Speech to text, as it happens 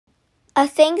A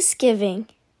Thanksgiving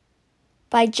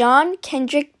by John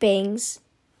Kendrick Bangs.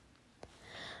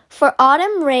 For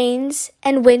autumn rains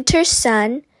and winter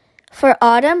sun, for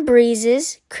autumn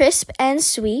breezes crisp and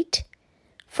sweet,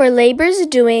 for labors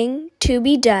doing to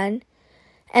be done,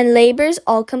 and labors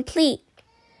all complete,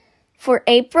 for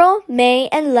April, May,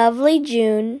 and lovely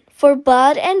June, for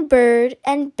bud and bird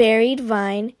and berried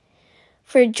vine,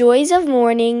 for joys of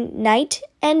morning, night,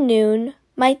 and noon,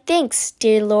 my thanks,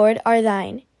 dear Lord, are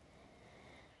thine.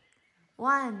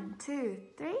 1, 2,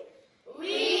 3.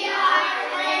 We are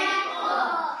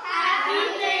thankful. Happy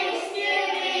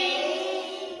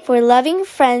Thanksgiving. For loving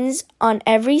friends on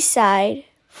every side,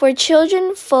 for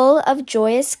children full of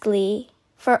joyous glee,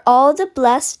 for all the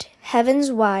blessed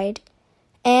heavens wide,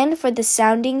 and for the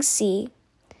sounding sea,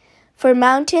 for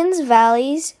mountains,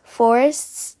 valleys,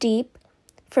 forests steep,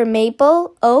 for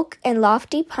maple, oak, and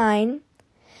lofty pine,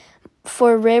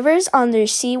 for rivers on their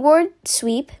seaward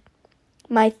sweep,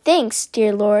 my thanks,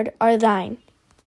 dear Lord, are thine.